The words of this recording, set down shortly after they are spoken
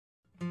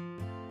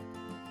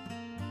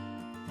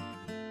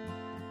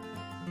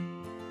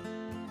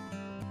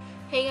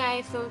Hey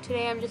guys, so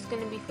today I'm just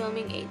going to be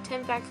filming a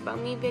 10 facts about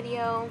me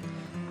video.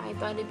 I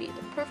thought it'd be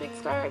the perfect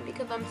start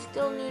because I'm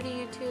still new to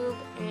YouTube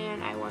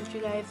and I want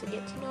you guys to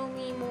get to know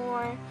me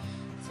more.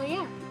 So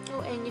yeah,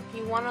 oh, and if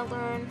you want to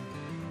learn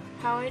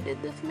how I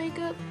did this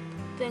makeup,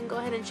 then go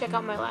ahead and check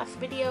out my last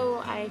video.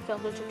 I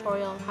filmed a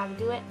tutorial on how to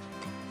do it.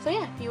 So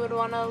yeah, if you would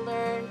want to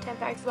learn 10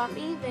 facts about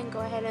me, then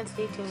go ahead and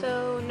stay tuned.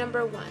 So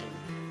number 1,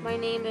 my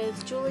name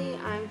is Julie.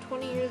 I'm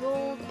 20 years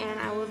old and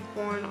I was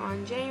born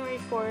on January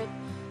 4th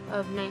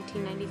of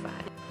 1995.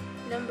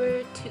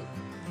 Number 2,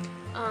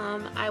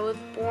 I was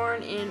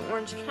born in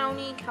Orange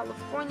County,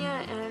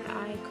 California, and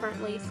I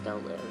currently still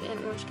live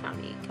in Orange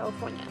County,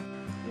 California.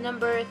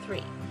 Number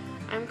 3,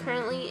 I'm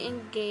currently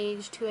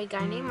engaged to a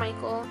guy named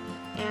Michael,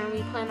 and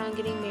we plan on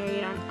getting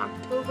married on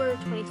October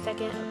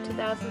 22nd of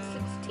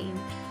 2016.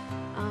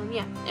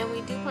 Yeah, and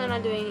we do plan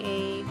on doing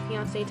a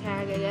fiance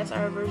tag, I guess,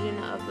 our version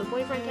of the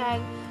boyfriend tag.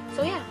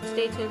 So yeah,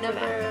 stay tuned.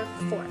 Number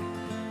 4,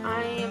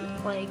 I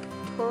am like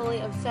totally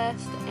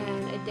obsessed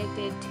and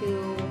addicted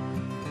to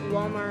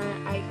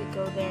Walmart. I could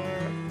go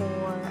there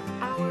for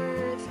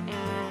hours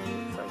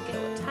and forget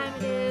what time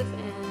it is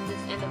and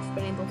just end up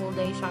spending the whole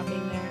day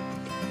shopping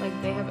there.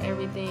 Like, they have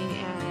everything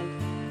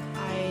and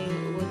I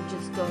would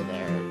just go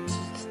there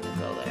just to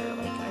go there.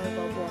 Like, I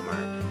love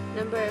Walmart.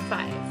 Number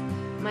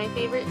 5, my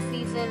favorite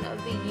season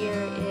of the year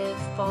is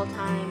fall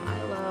time.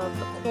 I love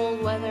the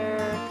cold weather,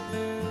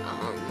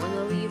 when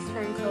the leaves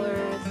turn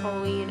colors,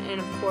 Halloween,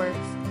 and of course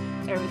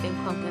everything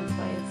pumpkin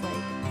spice.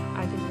 Like,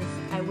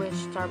 I wish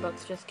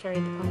Starbucks just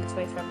carried the pumpkin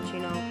spice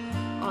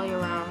frappuccino all year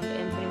round,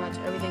 and pretty much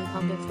everything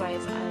pumpkin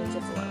spice I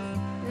just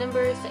love.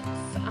 Number 6,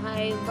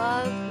 I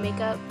love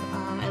makeup.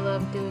 I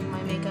love doing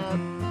my makeup.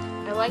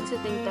 I like to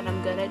think that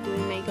I'm good at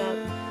doing makeup.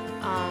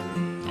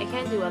 I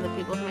can't do other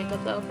people's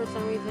makeup though. For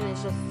some reason,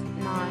 it's just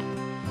not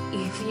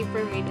easy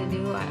for me to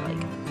do.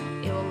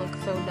 It will look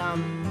so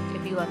dumb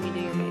if you let me do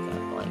your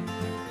makeup. Like,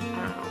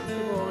 I don't know.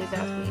 People always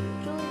ask me,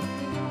 Julie,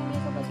 can you do my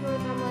makeup like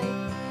yours? I'm like,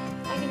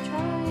 I can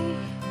try.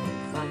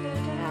 It's not gonna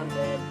turn out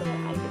good, but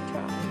I can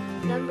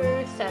try.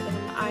 Number 7,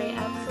 I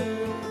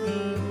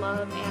absolutely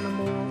love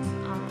animals.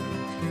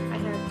 I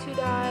have 2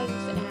 dogs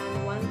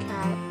and 1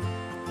 cat.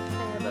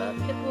 I have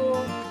a pit bull,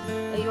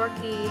 a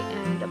Yorkie,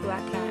 and a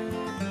black cat.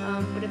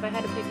 But if I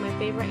had to pick my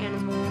favorite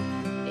animal,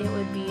 it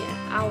would be an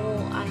owl.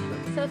 I am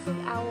obsessed with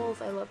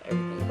owls. I love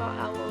everything about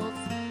owls.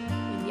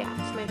 And yeah,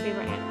 it's my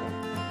favorite animal.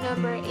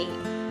 Number 8,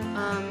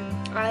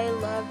 I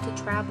love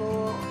to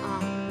travel.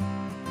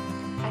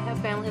 I have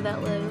family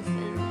that lives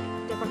in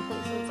different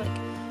places. Like,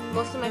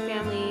 most of my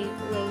family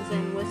lives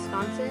in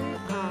Wisconsin.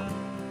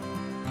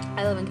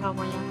 I live in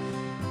California.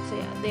 So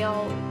yeah, they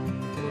all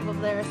live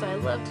over there, so I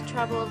love to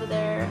travel over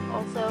there.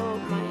 Also,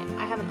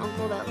 I have an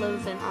uncle that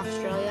lives in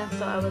Australia,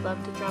 so I would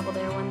love to travel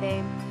there one day.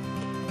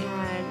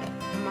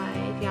 And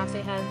my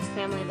fiance has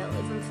family that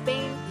lives in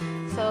Spain,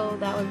 so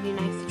that would be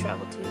nice to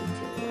travel to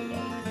one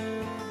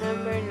day.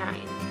 Number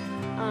 9,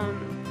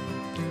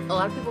 a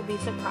lot of people be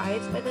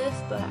surprised by this,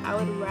 but I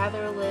would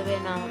rather live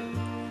in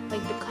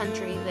like the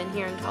country than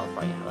here in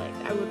California. Like,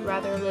 I would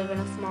rather live in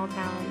a small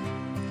town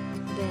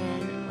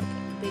than like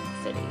a big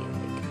city.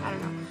 Like, I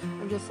don't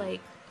know. I'm just like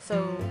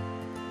so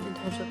in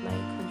touch with my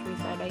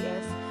countryside, I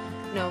guess.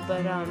 No,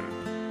 but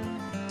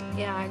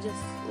yeah, I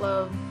just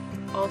love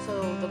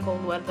also the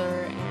cold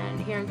weather,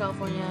 and here in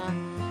California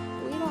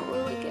we don't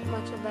really get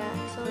much of that.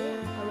 So yeah,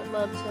 I would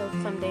love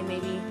to someday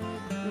maybe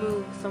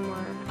move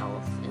somewhere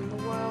else in the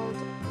world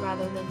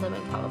rather than live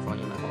in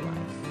California my whole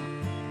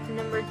life.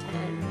 Number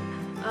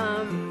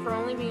 10, for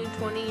only being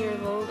 20 years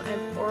old,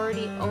 I've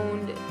already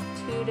owned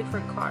 2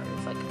 different cars.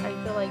 Like, I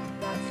feel like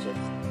that's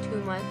just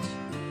too much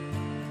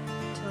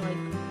to like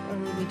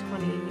only be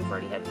 20 and you've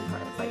already had 2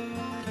 cars. Like,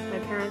 my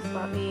parents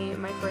bought me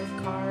my first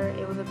car.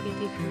 It was a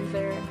PT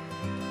Cruiser,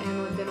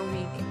 and within a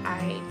week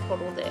I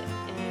totaled it.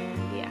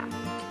 And yeah,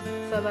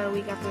 so about a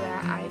week after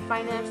that I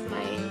financed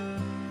my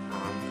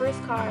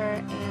first car,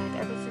 and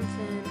ever since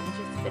then I've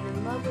just been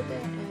in love with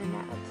it, and I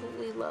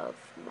absolutely love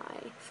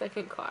my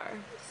second car.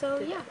 So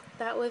yeah,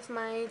 that was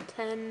my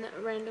 10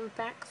 random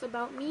facts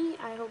about me.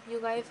 I hope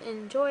you guys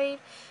enjoyed,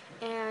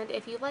 and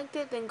if you liked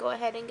it, then go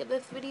ahead and give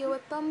this video a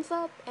thumbs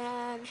up,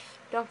 and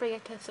don't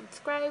forget to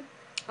subscribe.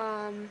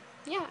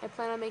 Yeah, I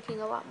plan on making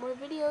a lot more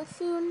videos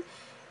soon,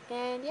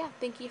 and yeah,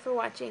 thank you for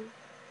watching.